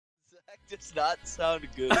does not sound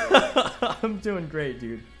good. I'm doing great,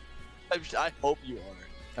 dude. I hope you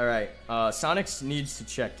are. All right, Sonics needs to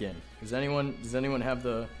check in. Does anyone have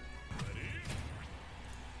the?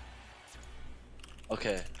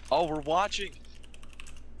 Okay. Oh, we're watching.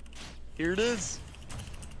 Here it is.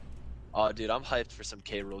 Oh, dude, I'm hyped for some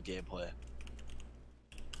Rool gameplay.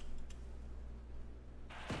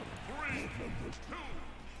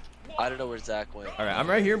 I don't know where Zach went. All right, I'm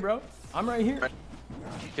right here, bro. I'm right here.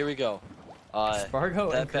 Here we go.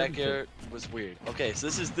 Sparg0 that and back KirbyKid. air was weird. Okay, so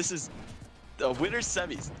this is the winner's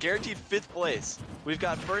semis, guaranteed 5th place. We've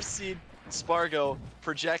got first seed Sparg0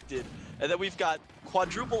 projected, and then we've got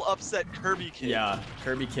quadruple upset KirbyKid. Yeah,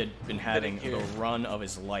 KirbyKid been having the run of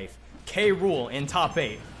his life. Rool in top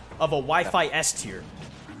 8 of a Wi-Fi S tier.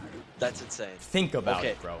 That's insane. Think about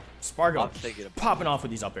it, bro. Sparg0 popping off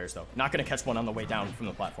with these up airs though. Not gonna catch one on the way down from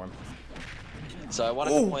the platform. So I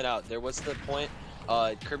wanted to point out there was the point.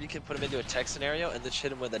 KirbyKid put him into a tech scenario and then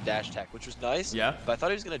hit him with a dash attack, which was nice. Yeah. But I thought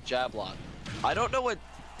he was gonna jab lock. I don't know what.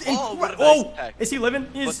 What a nice attack. Is he living?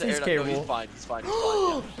 He's Rool. No, he's fine. He's fine. He's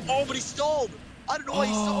fine. Yeah. Oh, but he stalled. I don't know why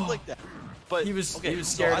he stalled like that. But he was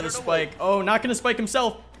scared of the spike. Oh, not gonna spike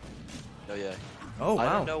himself. Oh yeah. Oh wow. I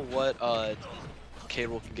don't know what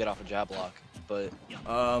Rool can get off a jab lock, but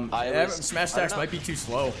smash attacks might be too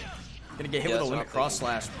slow. Gonna get hit with a limit cross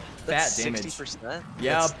slash. Fat damage. 60%?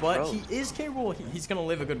 Yeah, but he is Rool. He's gonna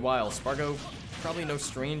live a good while. Sparg0 probably no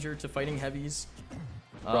stranger to fighting heavies.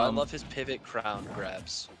 Bro, I love his pivot crown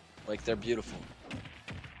grabs. Like, they're beautiful.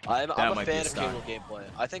 I'm a fan of Rool gameplay.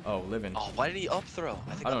 I think. Oh, living. Oh, why did he up throw?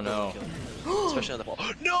 I don't know. Especially on the ball.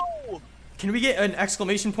 No! Can we get an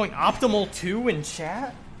exclamation point optimal 2 in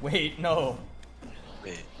chat? Wait, no.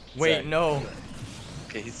 Wait, no.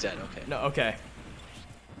 Okay, he's dead. Okay. No, okay.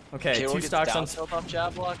 Okay, 2 stocks on off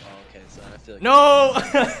jab block. Oh, okay, so I feel like no.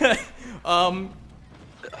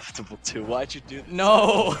 optimal 2. Why'd you do this?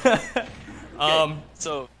 No.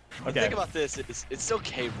 So the thing about this is it's still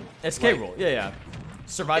Rool. It's Rool. Yeah.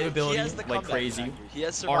 Survivability like crazy. He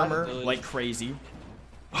has armor like crazy.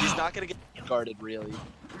 He's not gonna get guarded really.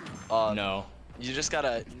 No. You just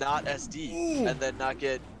gotta not SD and then not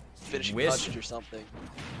get finishing touches or something.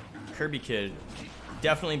 KirbyKid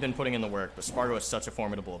definitely been putting in the work, but Sparg0 is such a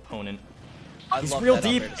formidable opponent. He's love real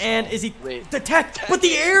deep, and is he the tech? But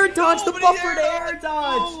the air dodge, the buffered air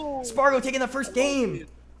dodge. Sparg0 taking the first game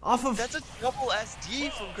off of. That's a double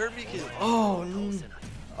SD from KirbyKid.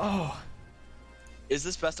 Oh. Is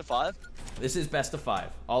this best of 5? This is best of 5.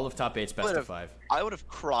 All of top 8's best of 5. I would have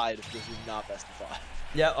cried if this was not best of 5.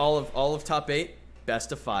 Yeah, all of top 8,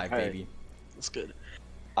 best of 5, baby. Right. That's good.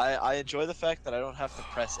 I enjoy the fact that I don't have to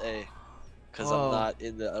press A, because I'm not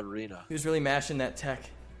in the arena. He was really mashing that tech.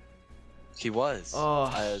 He was.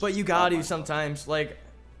 Oh, but you got to sometimes, like.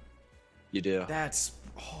 You do. That's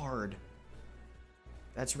hard.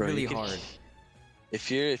 That's really hard. If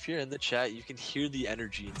you're in the chat, you can hear the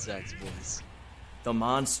energy in Zach's voice. The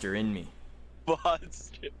monster in me.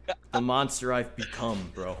 Monster. The monster I've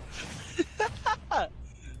become, bro.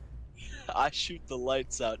 I shoot the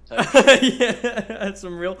lights out. Yeah,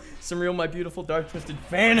 some real My Beautiful Dark Twisted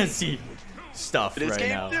Fantasy stuff right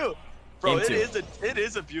now. Game 2. Bro, it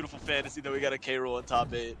is a beautiful fantasy that we got a Rool in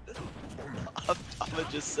top 8. I'm gonna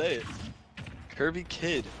just say it.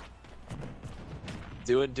 KirbyKid.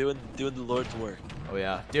 Doing the Lord's work. Oh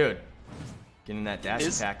yeah, dude. Getting that dash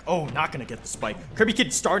attack. Oh, not gonna get the spike.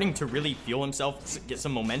 KirbyKid starting to really feel himself, get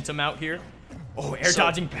some momentum out here. Oh, air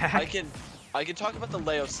dodging back. I can talk about the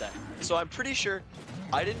Leo set. So I'm pretty sure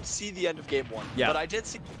I didn't see the end of game 1. Yeah. But I did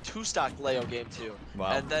see 2-stock Leo game 2.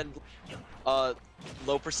 Wow. And then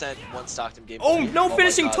low percent 1-stocked in game 3. Oh, no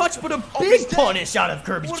finishing touch, but a big punish out of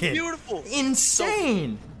KirbyKid. What beautiful.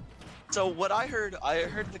 Insane. So what I heard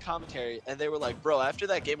the commentary, and they were like, bro, after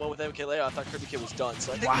that game 1 with MK Leo, I thought KirbyKid was done.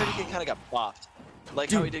 So I think KirbyKid kind of got bopped.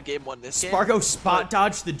 Like how he did game 1 this game. Sparg0 spot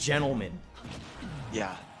dodged the gentleman.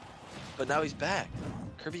 Yeah. But now he's back.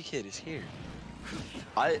 KirbyKid is here.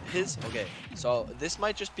 Okay, so this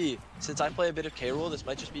might just be, since I play a bit of Rool, this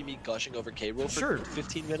might just be me gushing over Rool for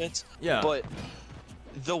 15 minutes. Yeah. But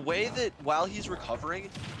the way that while he's recovering,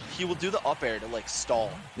 he will do the up air to like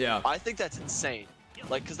stall. Yeah. I think that's insane.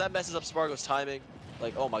 Like, cause that messes up Sparg0's timing.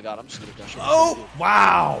 Like, oh my god, I'm just gonna gush over. Oh,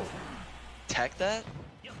 wow. Tech that?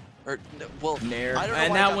 Or, well, Nair. I don't know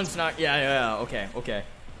and that one's not, yeah, okay.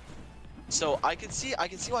 So I can see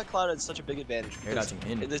why Cloud has such a big advantage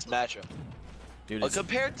in this matchup. Dude,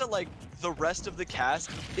 compared to like the rest of the cast,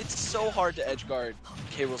 it's so hard to edge guard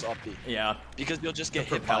Rool's up B. Yeah. Because you'll just get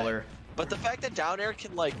hit by it. But the fact that down air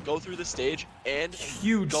can like go through the stage and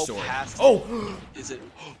huge go sword. past Oh,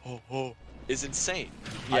 is is insane.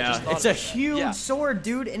 Yeah, it's a huge sword,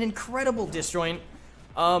 dude. An incredible disjoint.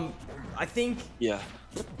 I think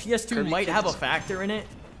PS2 might have a factor in it.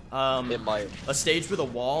 It might. A stage with a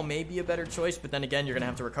wall may be a better choice, but then again, you're gonna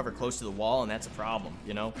have to recover close to the wall, and that's a problem,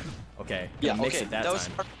 you know? Okay. Yeah. Mix Okay. it that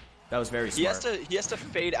time. That was very smart. He has to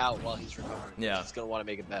fade out while he's recovering. Yeah. He's gonna want to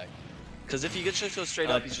make it back. Because if he gets just go straight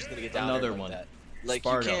up, he's just gonna get down. Another one. Like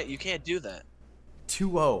Sparg0. you can't do that.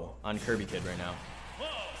 2-0 on KirbyKid right now.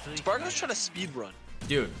 Sparg0's trying to speed run.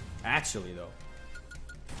 Dude, actually though.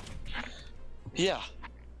 Yeah.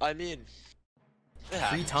 I mean,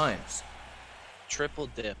 3 times. Triple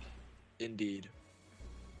dip, indeed.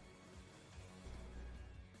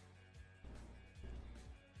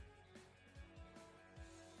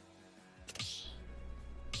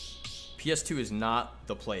 PS2 is not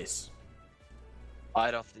the place. I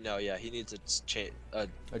don't know. Yeah, he needs a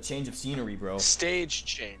change of scenery, bro. Stage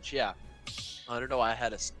change. Yeah. I don't know why I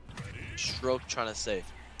had a stroke trying to say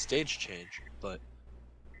stage change, but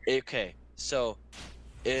okay. So,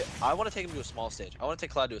 I want to take him to a small stage. I want to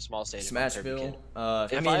take Cloud to a small stage. Smashville.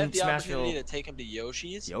 If I had the opportunity to take him to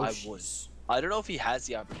Yoshi's, I would. I don't know if he has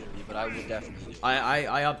the opportunity, but I would definitely.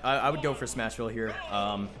 I would go for Smashville here.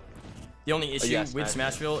 The only issue with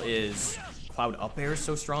Smashville is Cloud up air is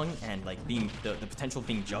so strong, and like being the potential of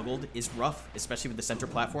being juggled is rough, especially with the center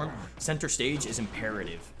platform. Center stage is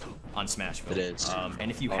imperative on Smashville. It is.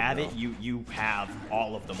 And if you have it, you have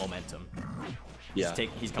all of the momentum. Yeah.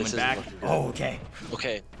 He's coming back. Oh, okay.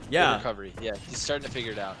 Okay. Yeah. Good recovery. Yeah. He's starting to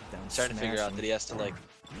figure it out. He's starting to figure out that he has to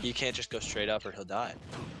he can't just go straight up or he'll die.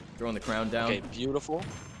 Throwing the crown down. Okay. Beautiful.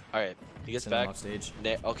 All right. He gets back. Off stage.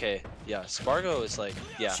 Okay. Yeah. Sparg0 is like,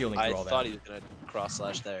 yeah. Shielding I through all thought that. he was gonna cross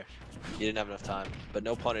slash there. He didn't have enough time, but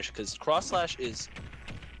no punish because cross slash is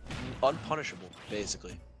unpunishable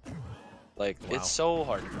basically. Like it's so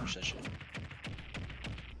hard to punish that shit.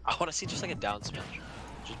 I want to see just like a down smash.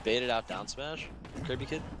 Just bait it out down smash,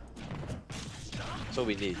 KirbyKid. That's what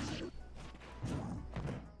we need.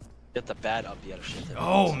 Get the bad up out of shit.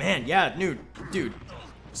 Oh man, yeah, dude.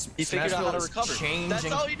 He figured out how to recover.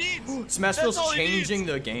 That's all he needs. Smashville's changing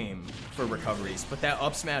the game for recoveries, but that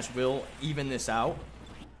up smash will even this out.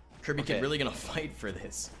 KirbyKid really gonna fight for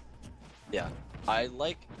this. Yeah,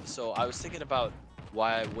 so I was thinking about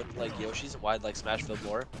why I wouldn't like Yoshi's and why I'd like Smashville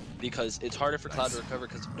more, because it's harder for Cloud to recover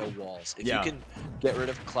because of no walls. If you can get rid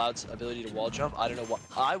of Cloud's ability to wall jump, I don't know what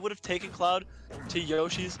I would have taken Cloud to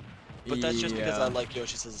Yoshi's, but that's just because I like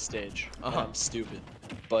Yoshi's as a stage. And I'm stupid.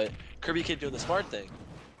 But KirbyKid doing the smart thing.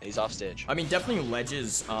 He's off stage. I mean, definitely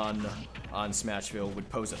ledges on Smashville would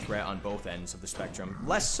pose a threat on both ends of the spectrum.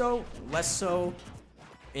 Less so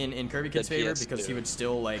in KirbyKid's favor because he would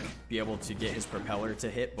still like be able to get his propeller to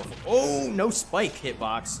hit before. Oh, no spike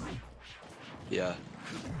hitbox. Yeah.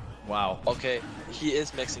 Wow. Okay, he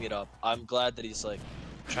is mixing it up. I'm glad that he's like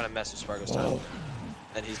trying to mess with Sparg0's time.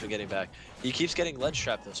 And he's been getting back. He keeps getting ledge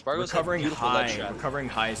trapped though. Sparg0's recovering high. Recovering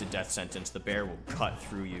high is a death sentence. The bear will cut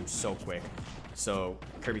through you so quick. So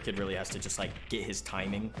KirbyKid really has to just like get his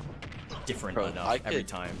timing different enough every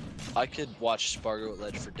time. I could watch Sparg0 at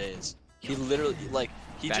ledge for days. He literally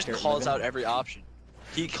he just calls out every option.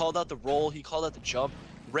 He called out the roll. He called out the jump.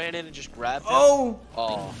 Ran in and just grabbed him.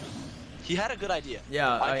 Oh. He had a good idea.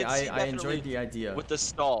 Yeah, I enjoyed the idea with the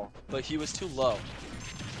stall, but he was too low.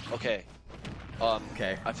 Okay.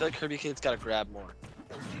 Okay. I feel like KirbyKid's got to grab more.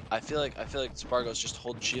 I feel like Sparg0's just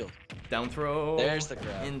holding shield. Down throw. There's the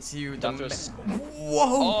grab. Into the Whoa!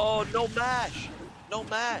 Oh, no mash. No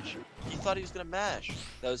mash. He thought he was gonna mash.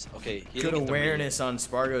 That was okay. Good awareness on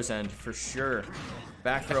Sparg0's end for sure.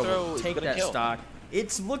 Back throw will take that stock.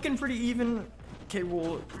 It's looking pretty even.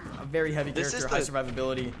 Rool, a very heavy character, high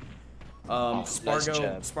survivability.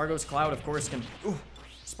 Sparg0's Cloud, of course, can.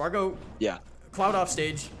 Sparg0. Yeah. Cloud off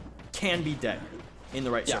stage can be dead in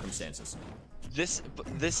the right circumstances. This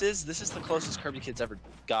is the closest KirbyKid's ever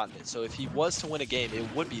gotten it. So if he was to win a game, it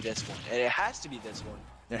would be this one, and it has to be this one.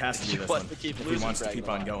 It has to be this one if he wants to keep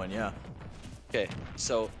on going. Yeah. Okay.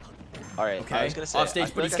 So, all right. Okay. I was gonna say off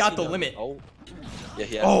stage, but he's got the limit. Oh. Yeah.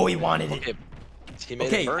 He has he wanted it. He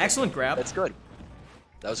made it burn. Excellent grab. That's good.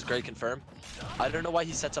 That was a great confirm. I don't know why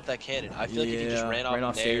he sets up that cannon. I feel like if he just ran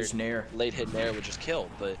off stage, nair, late hit nair would just kill,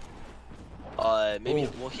 but. Maybe.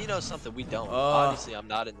 Well, he knows something we don't. Obviously, I'm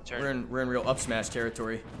not in the tournament. We're in real up smash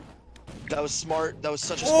territory. That was smart. That was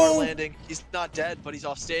such a smart landing. He's not dead, but he's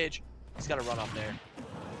off stage. He's got to run off there.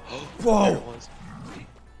 Whoa! There it was.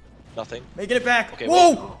 Nothing. Making it back. Okay,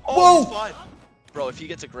 whoa! Whoa! He's fine. Bro, if he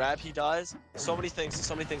gets a grab, he dies. So many things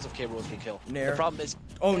of K-Rool's can kill. Nair. The problem is.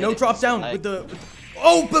 Oh, no drop down with the.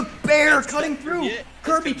 But bear cutting through.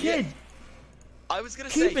 KirbyKid. I was gonna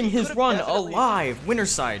say keeping his run alive. Winner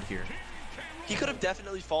side here. he could have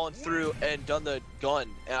definitely fallen through and done the gun,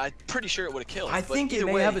 and I'm pretty sure it would have killed. I think it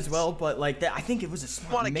may have as well, but like that, I think it was a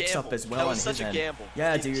smart mix-up as well. That was such a gamble.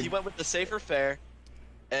 Yeah, dude. He went with the safer fare,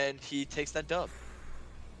 and he takes that dub.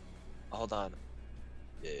 Hold on.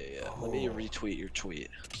 Yeah. Oh. Let me retweet your tweet.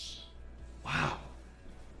 Wow.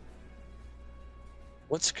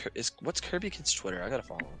 What's KirbyKid's Twitter? I gotta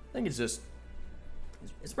follow him. I think it's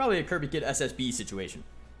probably a KirbyKid SSB situation.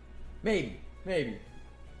 Maybe.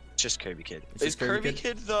 Just KirbyKid. Is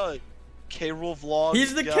KirbyKid the K-Rool vlog?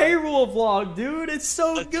 He's the K-Rool vlog, dude. It's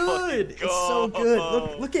so good. It's so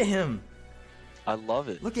good. Look at him. I love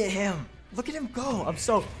it. Look at him. Look at him go.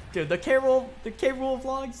 Dude, the K-Rool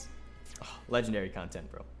vlogs. Oh, legendary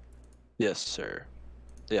content, bro. Yes, sir.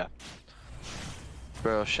 Yeah.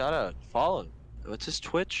 Bro, shout out. Follow him. What's his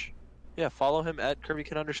Twitch? Yeah, follow him at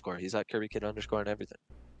KirbyKid_. He's at KirbyKid_ and everything.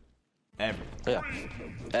 Yeah.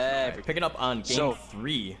 Right, picking up on game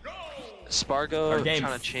 3. Sparg0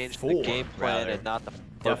 trying to change the game plan and not the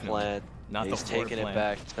floor plan. He's taking it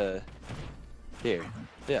back to here.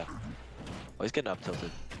 Yeah. Oh, he's getting up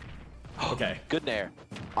tilted. Okay. Good nair.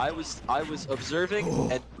 I was observing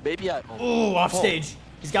and maybe I. Oh, off stage.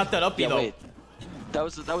 He's got that up B though. Wait. That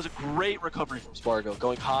was a great recovery from Sparg0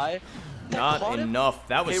 going high. Not enough.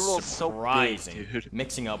 That was surprising. So big,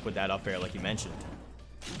 mixing up with that up air like you mentioned.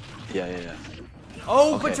 Yeah.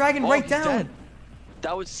 Oh, okay. But Dragon right down. Dead.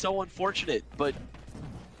 That was so unfortunate, but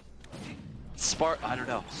I don't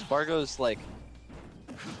know. Sparg0's like,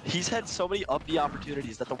 he's had so many up B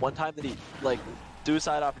opportunities that the one time that he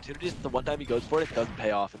suicide opportunities, the one time he goes for it, it doesn't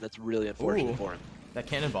pay off, and that's really unfortunate for him. That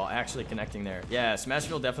cannonball actually connecting there. Yeah,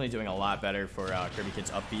 Smashville definitely doing a lot better for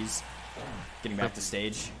KirbyKid's up Bs. Getting back to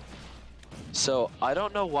stage. So I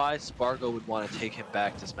don't know why Sparg0 would want to take him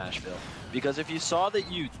back to Smashville, because if you saw that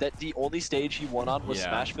the only stage he won on was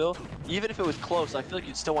Smashville, even if it was close, I feel like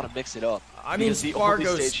you'd still want to mix it up. I mean, the only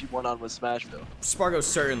stage he won on was Smashville. Sparg0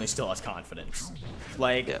 certainly still has confidence.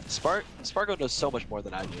 Like, yeah, Sparg0 knows so much more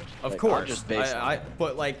than I do. Of course,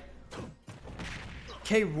 but like,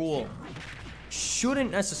 K-Rool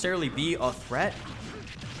shouldn't necessarily be a threat,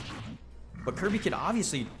 but KirbyKid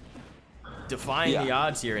obviously defying the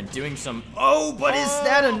odds here and doing some. Oh, but is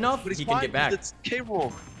that enough? He can get back. It's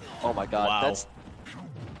K-Rool. Oh my god, wow. That's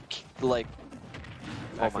like.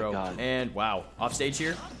 Oh my god. And wow, off stage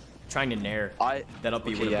here, trying to nair. That up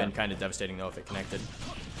B would have been kind of devastating though if it connected.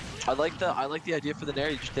 I like the idea for the nair.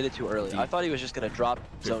 You just did it too early. I thought he was just gonna drop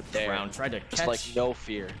zone nair. Tried to catch. Just like no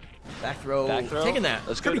fear. Back throw. Taking that.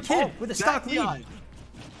 That's KirbyKid with a stock lead.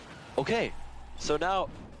 Okay, so now.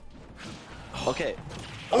 Okay.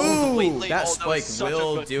 Ooh, that spike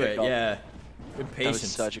will do it. Yeah. Good patience. That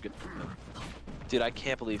was such a good. Dude, I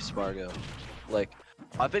can't believe Sparg0. Like,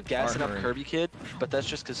 I've been gassing up KirbyKid, but that's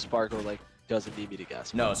just because Sparg0 doesn't need me to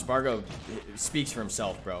gas him. No, Sparg0 speaks for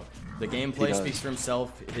himself, bro. The gameplay speaks for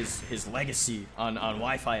himself. His legacy on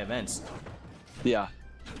Wi-Fi events. Yeah,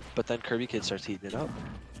 but then KirbyKid starts heating it up.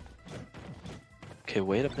 Okay,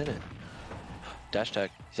 wait a minute. Dash tag.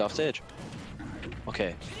 He's off stage.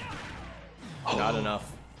 Okay. Not enough.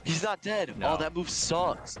 He's not dead. No. Oh, that move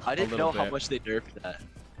sucks. I didn't know how much they nerfed that.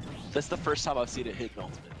 That's the first time I've seen it hit an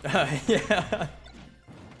ultimate. Yeah.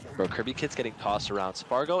 Bro, KirbyKid's getting tossed around.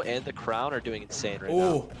 Sparg0 and the Crown are doing insane right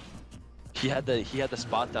now. He had the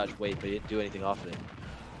spot dodge wait, but he didn't do anything off of it.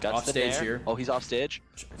 Got off stage here. Oh, he's off stage.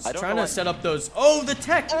 Trying to set up those. Oh, the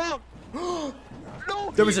tech. No,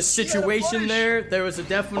 there was a situation there. There was a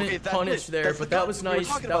definite punish there, but that was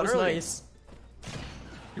nice. That was nice.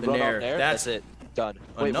 The nair. That's it. Done.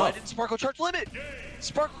 Wait, why didn't Sparg0 charge limit?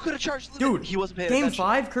 Sparg0 could have charged limit. Dude, he wasn't paying attention. Game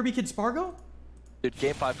 5, KirbyKid Sparg0? Dude,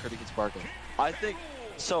 Game 5, KirbyKid Sparg0. I think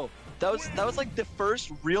so. That was like the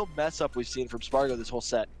first real mess up we've seen from Sparg0 this whole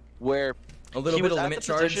set, where a little bit of limit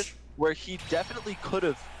charge, where he definitely could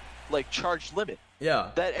have charged limit.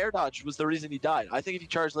 Yeah. That air dodge was the reason he died. I think if he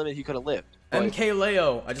charged limit, he could have lived. MK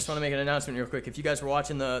Leo, I just want to make an announcement real quick. If you guys were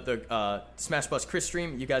watching the Smash Bus Chris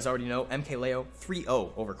stream, you guys already know MK Leo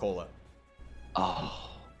 3-0 over Cola. Oh.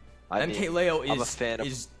 MK Leo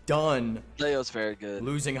is done. Leo's very good.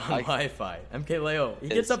 Losing on Wi-Fi. MK Leo, he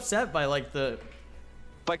gets upset by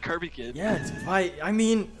by KirbyKid. Yeah,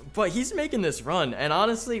 but he's making this run, and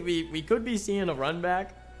honestly, we could be seeing a run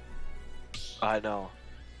back. I know.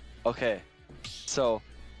 Okay, so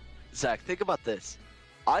Zach, think about this.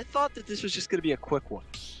 I thought that this was just gonna be a quick one.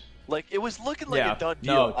 Like, it was looking like a done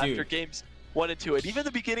deal after games 1 and 2, and even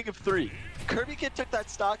the beginning of 3. KirbyKid took that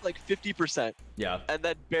stock 50%. Yeah. And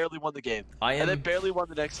then barely won the game. And then barely won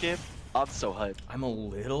the next game. I'm so hyped. I'm a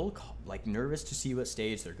little nervous to see what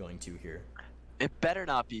stage they're going to here. It better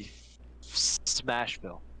not be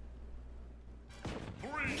Smashville.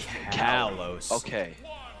 Kalos. Okay.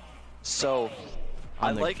 So,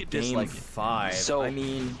 I like it, dislike it. 5. So, I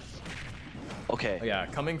mean, okay. Yeah,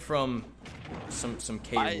 coming from some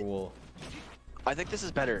Rool. I think this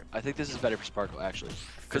is better. I think this is better for Sparg0 actually.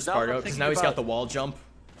 Because now he's got the wall jump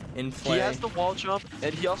in play. He has the wall jump,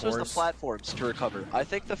 and he also has the platforms to recover. I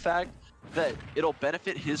think the fact that it'll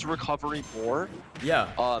benefit his recovery more.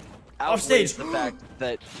 Yeah. Outweighs the fact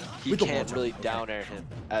that he can't really down air him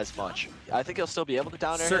as much. I think he'll still be able to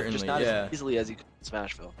down air him, just not as easily as he could in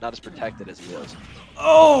Smashville. Not as protected as he was.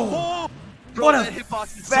 Oh! Bro, what a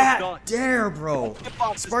fat dare, bro.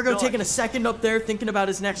 Sparg0 taking a second up there, thinking about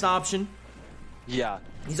his next option. Yeah.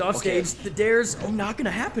 He's off stage. The dare's not gonna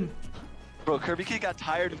happen. Bro, KirbyKid got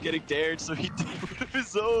tired of getting dared, so he did rid of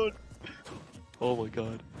his own. Oh my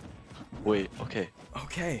god. Wait, okay.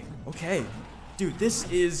 Okay. Dude, this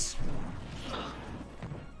is...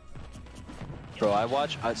 Bro, I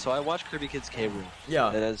watch KirbyKid's K-Rool.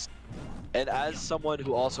 Yeah. And as someone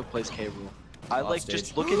who also plays K-Rool, I like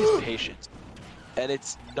just look at his patience. And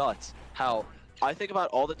it's nuts how I think about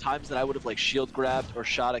all the times that I would have like shield grabbed or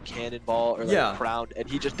shot a cannonball or like crowned, and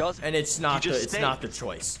he just doesn't. And it's not the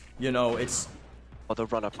choice. You know, it's the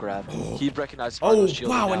run up grab. He recognized shield. Oh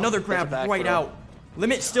wow, another grab right out.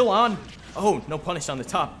 Limit still on. Oh, no punish on the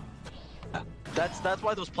top. That's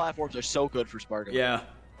why those platforms are so good for Sparg0. Yeah.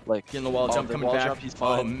 Like getting the wall jump coming back. Jump, he's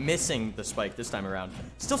fine. Oh, missing the spike this time around.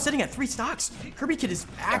 Still sitting at 3 stocks. KirbyKid is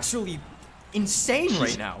actually insane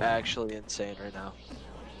right now. Actually insane right now.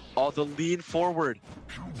 Oh, the lean forward.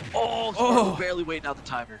 Oh, Sparg0 barely waiting out the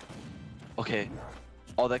timer. Okay.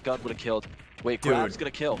 Oh, that gun would have killed. Wait, grab's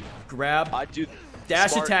gonna kill. Grab. I do.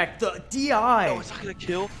 Dash attack. The DI. No, it's not gonna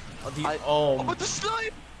kill. With the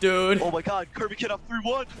snipe. Dude. Oh my god, KirbyKid up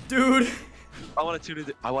 3-1. Dude. I want to tune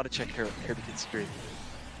in. I want to check KirbyKid's screen.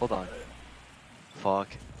 Hold on. Fuck.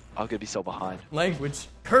 I'm gonna be so behind. Language.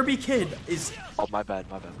 KirbyKid is. Oh, my bad.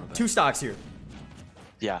 2 stocks here.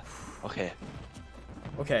 Yeah. Okay.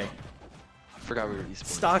 Okay. I forgot we were esports.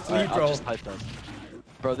 Stock lead, bro. Just typed up.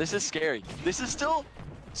 Bro, this is scary. This is still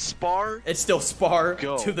Sparg0. It's still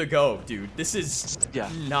Sparg0 to the go, dude. This is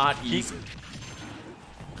not easy.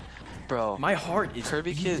 Bro, my heart is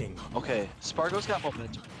beating. Okay, Sparg0's got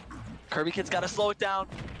momentum. KirbyKid's got to slow it down.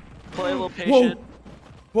 Play a little patient.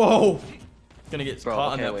 Whoa. Gonna get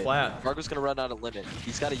caught on that plat. Sparg0's gonna run out of limit.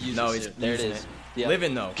 He's got to use it. No, he's there it is. Yeah.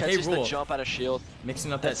 Living though. Catches the jump out of shield.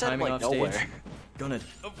 Mixing up that timing off nowhere. stage. Gonna.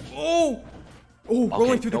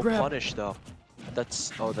 Rolling through the grab. No punish though.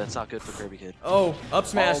 That's not good for KirbyKid. Oh, up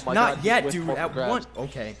smash. Not yet, dude. At one.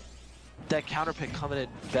 Okay. That counter pick coming in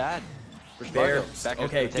bad.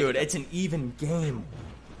 Okay, dude, it's an even game.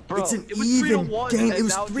 Bro, it's an even game. It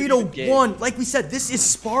was 3-1. Like we said, this is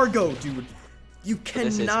Sparg0, dude. You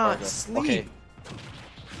cannot sleep. Okay.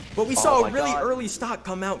 But we saw a really early stock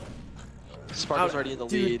come out. Sparg0's already in the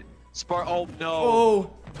lead. Oh no. Oh.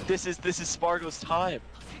 This is Sparg0's time.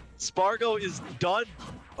 Sparg0 is done.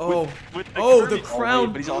 With the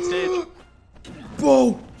crown. But he's off stage.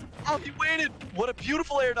 Whoa. Oh, he waited. What a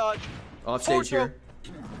beautiful air dodge. Off stage here.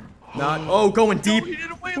 Going deep. No, he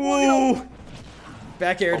didn't wait long enough.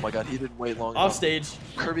 Back air. Oh my god, he didn't wait long enough. Off enough.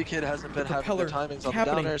 stage. KirbyKid hasn't been having the timings on the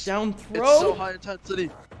down airs. Down throw. It's so high intensity.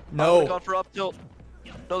 No. Gone for up tilt.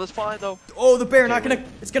 No, that's fine though. Oh, the bear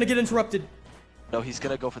it's gonna get interrupted. No, he's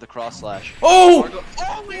gonna go for the cross slash. Oh!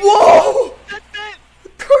 Whoa! That's it!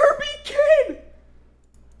 KirbyKid!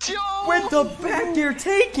 Yo! With the back air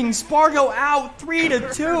taking Sparg0 out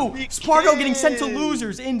 3-2. Sparg0 getting sent to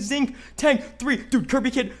losers in Zinc Tank 3. Dude,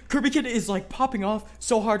 KirbyKid is like popping off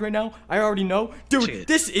so hard right now. I already know. Dude,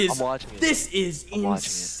 this is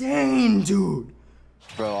insane, dude.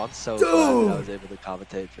 Bro, I'm so glad that I was able to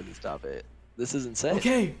commentate for this top 8. This is insane.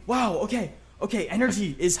 Okay, wow, okay.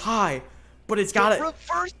 Energy is high, but it's got it. The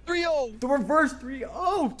reverse 3-0. The reverse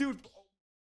 3-0, dude.